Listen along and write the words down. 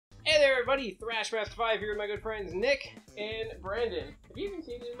Hey there everybody, ThrashMaster5 here with my good friends Nick and Brandon. Have you even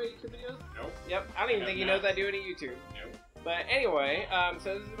seen any of my YouTube videos? Nope. Yep, I don't even think he knows I do any YouTube. Nope. But anyway,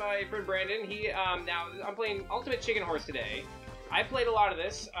 so this is my friend Brandon. Now I'm playing Ultimate Chicken Horse today. I played a lot of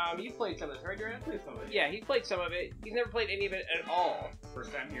this. You've played some of this, right, Durant? Played some of it. Yeah, he's played some of it. He's never played any of it at all.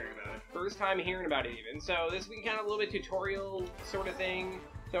 First time hearing about it. First time hearing about it even. So this will be kind of a little bit tutorial sort of thing.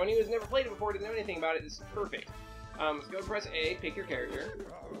 So anyone who's never played it before, doesn't know anything about it, this is perfect. So go press A, pick your character.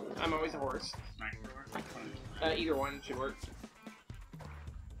 I'm always a horse. Either one should work.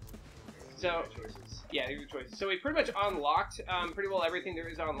 So, yeah, these are choices. So we pretty much unlocked pretty well everything there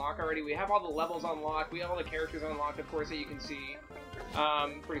is to unlock already. We have all the levels unlocked. We have all the characters unlocked, of course, that you can see.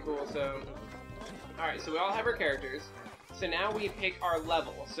 Pretty cool. So, alright, so we all have our characters. So now we pick our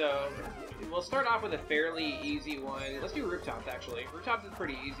level. So we'll start off with a fairly easy one. Let's do rooftops, actually. Rooftops is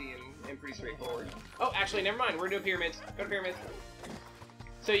pretty easy and pretty straightforward. Oh, actually, never mind. We're doing pyramids. Go to pyramids.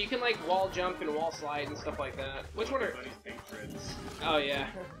 So you can, like, wall jump and wall slide and stuff like that. Which one are... Oh, yeah.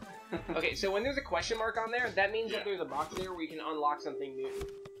 Okay, so when there's a question mark on there, that means that there's a box there where you can unlock something new.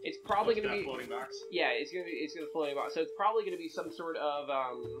 It's probably going to be... floating box? Yeah, it's going to be a floating box. So it's probably going to be some sort of,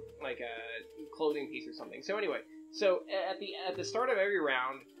 like a clothing piece or something. So anyway, so at the start of every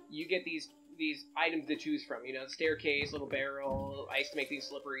round, you get these items to choose from. You know, staircase, little barrel, ice to make things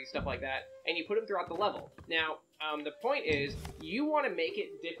slippery, stuff like that. And you put them throughout the level. Now, the point is, you want to make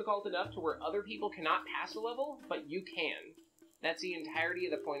it difficult enough to where other people cannot pass the level, but you can. That's the entirety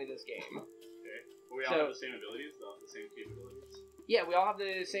of the point of this game. Okay. Well, we all have the same abilities, though, the same capabilities. Yeah, we all have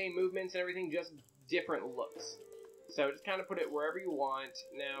the same movements and everything, just different looks. So just kind of put it wherever you want.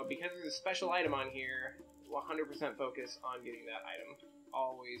 Now, because there's a special item on here, 100% focus on getting that item.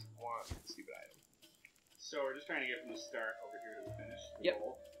 Always want the stupid item. So we're just trying to get from the start over here to the finish. Yep.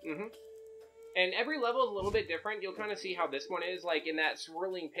 Mm-hmm. And every level is a little bit different. You'll kind of see how this one is. Like, in that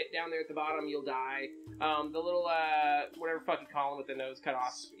swirling pit down there at the bottom, you'll die. The little, whatever fuck you call him with the nose cut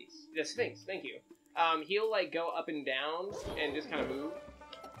off. The Sphinx, thank you. He'll, like, go up and down and just kind of move.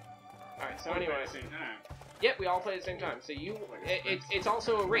 Alright, so anyway. At the same time. Yep, we all play at the same time. So you, it's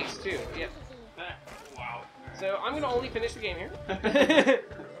also a race, too. Yep. Wow. So I'm going to only finish the game here.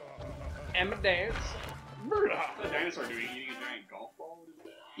 Emma dance. What's the dinosaur doing? Eating a giant golf ball? What is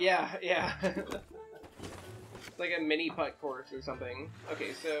that? Yeah. It's like a mini putt course or something.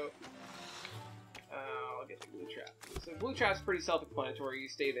 Okay, so I'll get the blue trap. So blue trap's pretty self-explanatory. You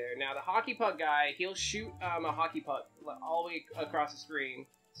stay there. Now the hockey puck guy, he'll shoot a hockey puck all the way across the screen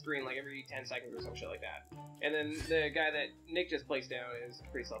like every 10 seconds or some shit like that. And then the guy that Nick just placed down is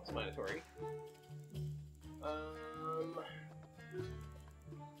pretty self-explanatory.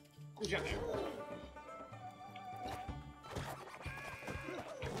 Good job there.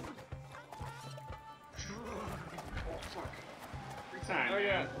 Time, oh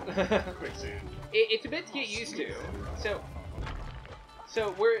yeah. Quicksand. It's a bit to get used to.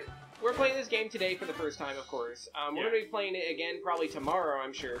 So we're playing this game today for the first time, of course. We're gonna be playing it again probably tomorrow,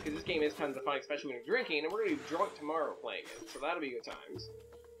 I'm sure, because this game is tons of fun, especially when you're drinking, and we're gonna be drunk tomorrow playing it. So that'll be good times.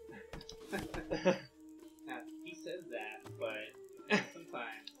 Now, he says that, but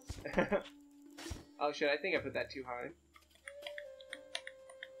sometimes. Oh shit! I think I put that too high.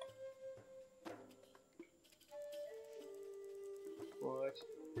 What?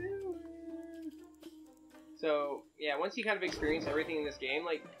 So, yeah, once you kind of experience everything in this game,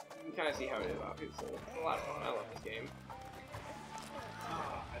 like, you can kind of see how it is, obviously. It's a lot of fun. I love this game.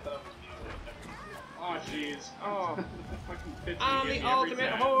 I thought it was music. Oh, jeez. Oh. Fucking pitch I'm the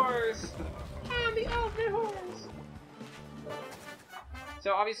ultimate horse! I'm the ultimate horse!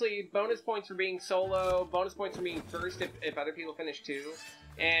 So, obviously, bonus points for being solo, bonus points for being first if other people finish too.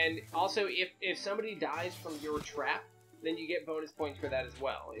 And also, if somebody dies from your trap, then you get bonus points for that as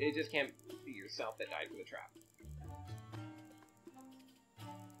well. It just can't be yourself that died from the trap.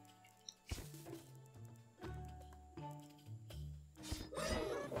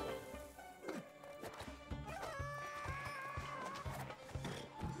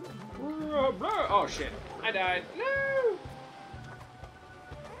 Oh shit, I died. No!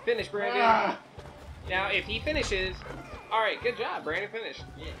 Finish, Brandon. Ah! Now, if he finishes... Alright, good job, Brandon finished.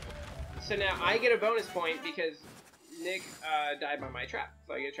 Yeah. So now I get a bonus point because Nick died by my trap,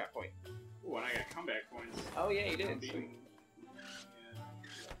 so I get a trap point. Ooh, and I got comeback points. Oh yeah, he did.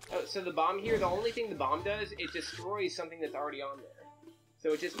 Oh, so the bomb here, the only thing the bomb does, it destroys something that's already on there.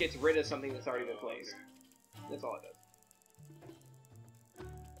 So it just gets rid of something that's already been placed. Okay. That's all it does.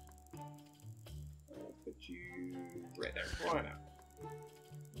 I'll put you right there. Why not?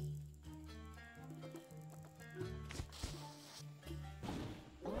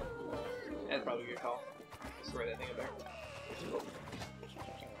 That's probably a good call. Just throw that thing up there.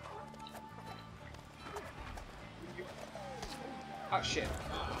 Oh shit.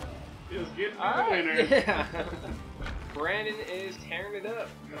 It was getting the winner. Yeah. Brandon is tearing it up.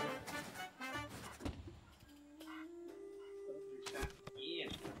 Yeah. You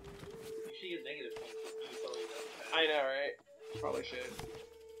should get negative points. I know, right? Probably should.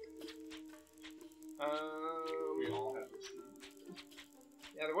 We all have this.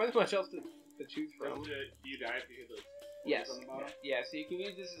 Yeah, there wasn't much else to choose from. Do you die if you hit those? Yes. On the bottom? Yeah, so you can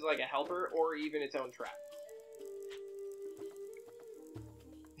use this as like a helper or even its own trap.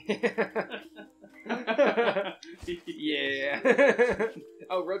 Yeah.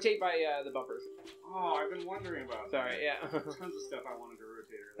 Oh, rotate by the bumpers. Oh, I've been wondering about that. Sorry, yeah. Tons of stuff I wanted to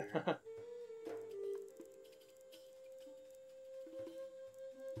rotate earlier.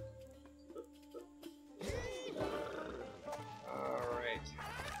 Alright.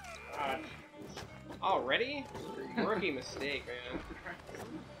 God. Already? Rookie mistake, man.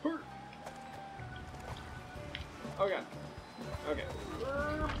 Oh god. Okay.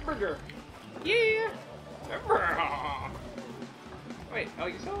 Burger. Yeah! Wait, oh,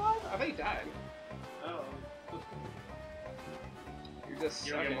 you're still alive? I thought you died. Oh. You're just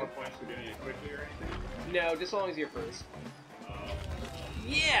You don't sucking. get more points for doing it quickly or anything? No, just as long as you're first. Oh.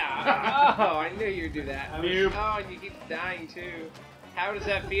 Yeah! Oh, I knew you'd do that. Nope. Oh, and you keep dying too. How does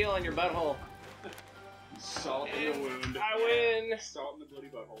that feel on your butthole? Salt in the wound. I win! Salt in the bloody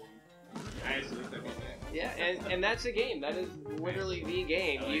butthole. Nice, at least I beat that. Yeah, and that's the game. That is literally the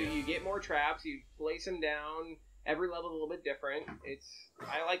game. Oh, You yeah. you get more traps, you place them down. Every level's a little bit different.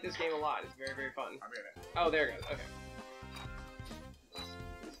 I like this game a lot. It's very, very fun. I'm in it. Oh, there it goes.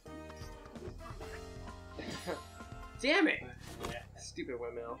 Okay. Damn it! Stupid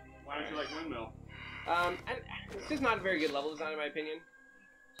windmill. Why don't you like windmill? And this is not a very good level design in my opinion.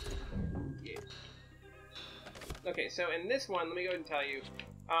 Yeah. Okay, so in this one, let me go ahead and tell you.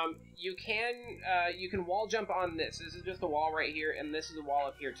 You can wall jump on this. This is just a wall right here, and this is a wall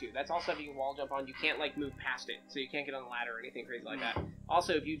up here too. That's all stuff you can wall jump on. You can't like move past it, so you can't get on the ladder or anything crazy like that.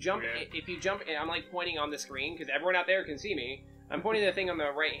 Also, if you jump, and I'm like pointing on the screen because everyone out there can see me. I'm pointing the thing on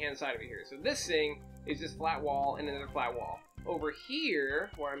the right hand side over here. So this thing is just flat wall and another flat wall. Over here,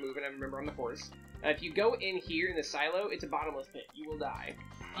 where I'm moving, I remember on the horse. If you go in here in the silo, it's a bottomless pit. You will die.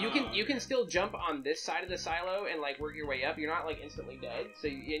 You can still jump on this side of the silo and like work your way up. You're not like instantly dead. So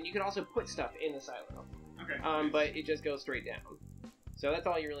and you can also put stuff in the silo. Okay. But it just goes straight down. So that's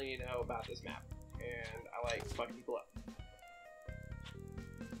all you really need to know about this map. And I like fucking people up.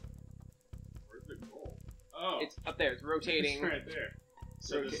 Where's the goal? Oh. It's up there. It's rotating. It's right there.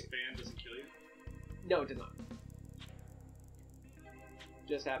 So Rotate. this fan doesn't kill you? No, it does not.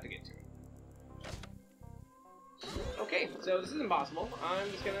 Just have to get to it. Okay, so this is impossible. I'm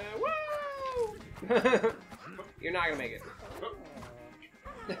just gonna. Woo! You're not gonna make it.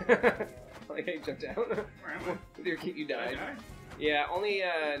 Like I jumped down. Where am I? With your kid, you Did I died. die? Yeah, only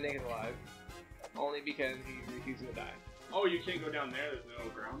Naked's alive. Only because he's refusing to die. Oh, you can't go down there. There's no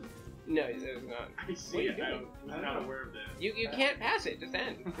ground. No, there's not. I see What are you it. I doing? was not aware of that. You can't pass it. Just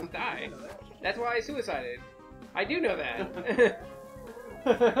end. Just die. That's why I suicided. I do know that.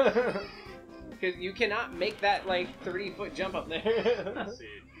 Because you cannot make that like 30-foot jump up there. I see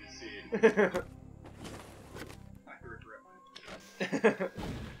it. You see it. I regret it.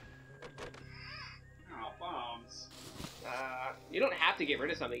 Oh, bombs. You don't have to get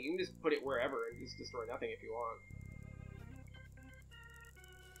rid of something. You can just put it wherever and just destroy nothing if you want.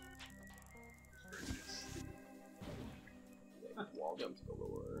 Wall jump to the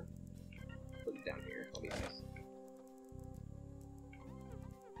lower. Put it down here. I'll be nice.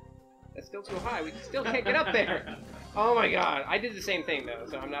 That's still too high. We still can't get up there. Oh my god. I did the same thing though,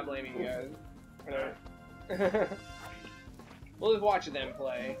 so I'm not blaming you guys. We'll just watch them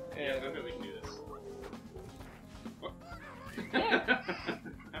play. And Yeah, I bet we can do this. yeah.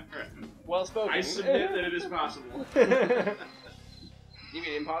 Well spoken. I submit that it is possible. You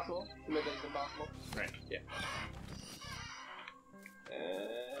mean impossible? Submit that it's impossible? Right. Yeah.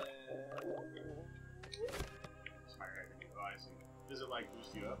 Oh, I see. Does it like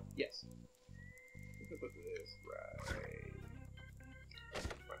boost you up? Yes. Let's put this right.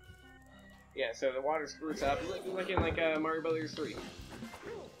 Yeah, so the water spruce up. Like in like Mario Brothers 3.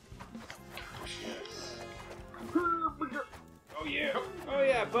 Yes. Oh yeah. Oh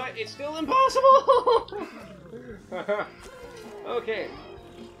yeah, but it's still impossible. Okay.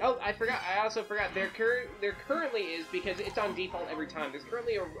 Oh, I forgot. I also forgot. There currently is, because it's on default every time. There's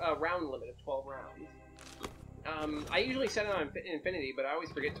currently a round limit of 12 rounds. I usually set it on infinity, but I always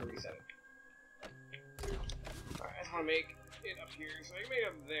forget to reset it. Alright, I just want to make it up here, so I can make it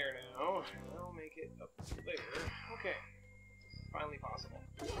up there now. I'll make it up there. Okay. This is finally possible.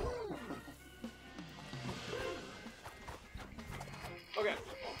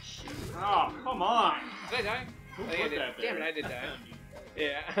 Come on! Did I die? Who I think I put did. that there? Damn it, I did die.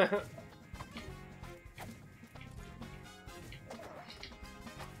 Yeah.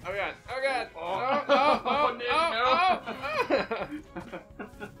 Oh god! Oh god! Oh! Nick,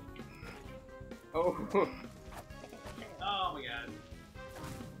 Oh! Oh! Oh my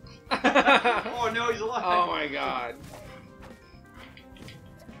god. Oh no, he's alive! Oh my god!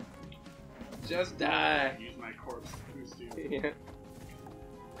 Just die. Use my corpse to boost you. Yeah.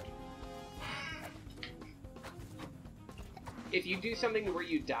 If you do something where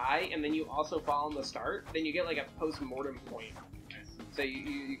you die and then you also fall on the start, then you get like a post-mortem point. So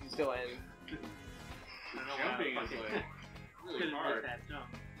you can still end. Jumping is like really hard. That jump.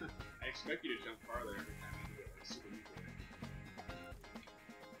 I expect you to jump farther every time you do it, like super nuclear.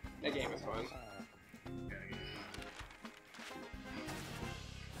 That game is fun.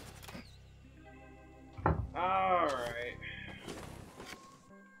 Alright.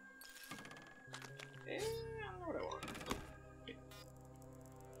 I don't know what I want.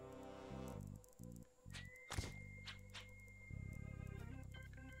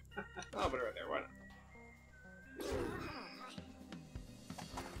 I'll put it right there, why not?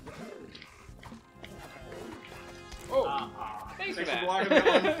 Oh! Thanks for that. blocking that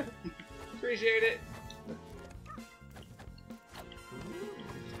one. Appreciate it.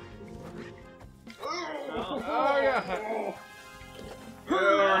 Oh god!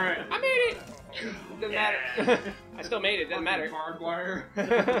 Alright. I made it! Doesn't matter. I still made it, doesn't matter. Barbed wire.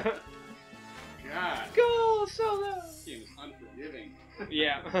 God. Go solo! This game is unforgiving.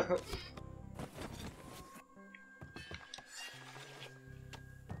 Yeah.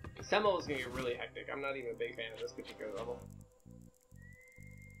 Some levels can get really hectic. I'm not even a big fan of this particular level.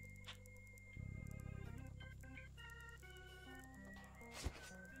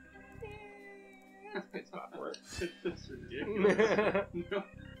 That's a good spot for it. It's ridiculous.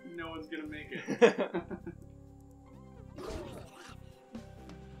 No one's gonna make it.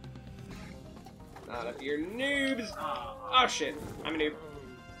 Not if you're noobs! Oh shit, I'm a noob.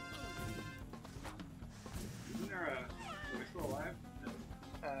 Isn't there a... Are we still alive?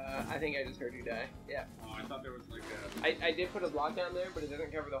 I think I just heard you die. Yeah. Oh, I thought there was like a... I did put a block down there, but it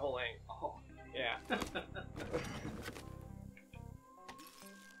doesn't cover the whole lane. Oh. Yeah.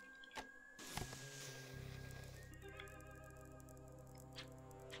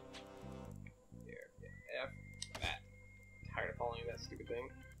 Here, yeah, F. That. Tired of following that stupid thing.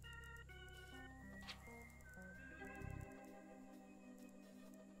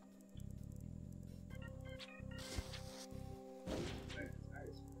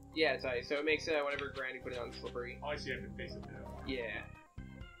 Yeah, it's ice. So it makes whenever ground you put it on slippery. Oh, I see. I have to face it now. Yeah.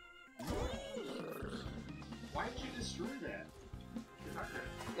 Why did you destroy that?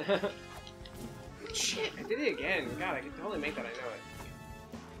 Shit, I did it again. God, I can totally make that. I know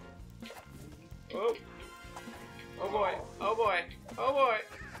it. Oh. Oh boy. Oh boy. Oh boy.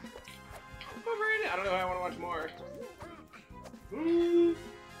 Overrated. I don't know. I want to watch more. I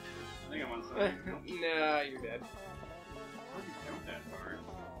think I'm on something. Nah, you're dead. How did you jump that far?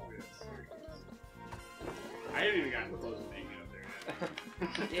 I haven't even gotten close to making it up there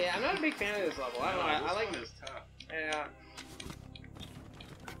yet. Yeah, I'm not a big fan of this level. I don't know. I like this. Is tough. Yeah.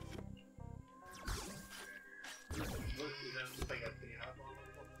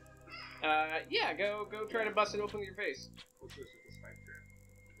 Yeah. Go try to bust it open with your face. What's this with the spike trap?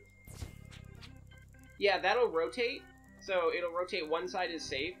 Yeah, that'll rotate. So it'll rotate. One side is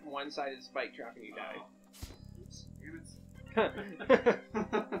safe. One side is spike trap, and you die. Oops. Damn it.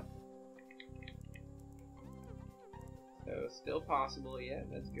 So still possible, yeah,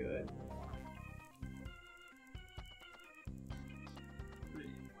 that's good.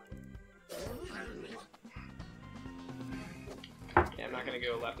 Yeah, I'm not gonna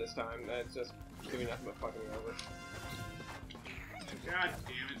go left this time. That's just doing nothing but fucking me over. God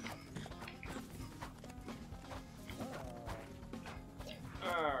damn it.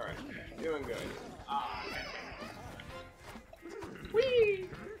 Alright, doing good. Okay. Whee!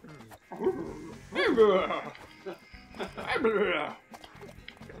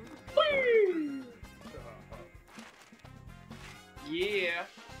 Yeah.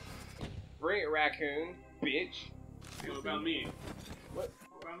 Bring it, raccoon, bitch. Hey, what about me? What?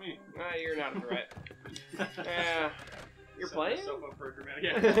 What about me? Nah, you're not a threat. You're Set playing? myself up for a dramatic.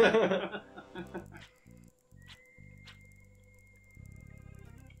 Yeah.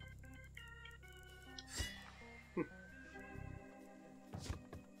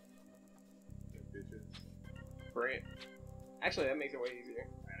 Bring it. Actually, that makes it way easier.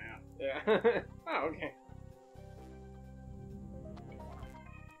 I know. Yeah. Oh, okay.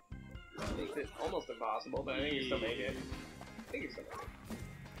 Makes it almost impossible, but I think you still make it. I think you still make it.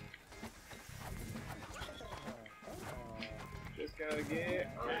 Gotta get.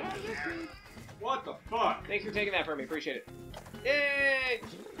 What the fuck? Thanks for taking that from me. Appreciate it. Yay!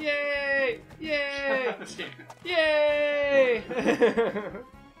 Yay! Yay! Yay!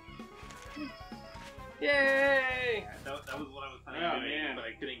 Yay! That was what I was planning Oh, on doing, man. but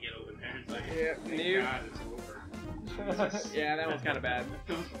I couldn't get over there. It's like, Yeah, Thank new. God it's over. Yeah, that one's kind of bad.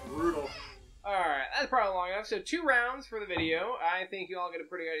 That was brutal. Alright, that's probably long enough. So 2 rounds for the video. I think you all get a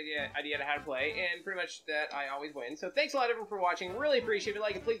pretty good idea of how to play, and pretty much that I always win. So thanks a lot everyone for watching. Really appreciate it.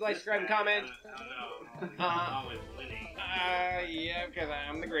 Like it, please like, subscribe, and comment. I don't know. I'm always winning. Yeah, because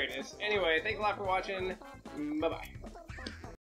I'm the greatest. Anyway, thanks a lot for watching. Bye-bye.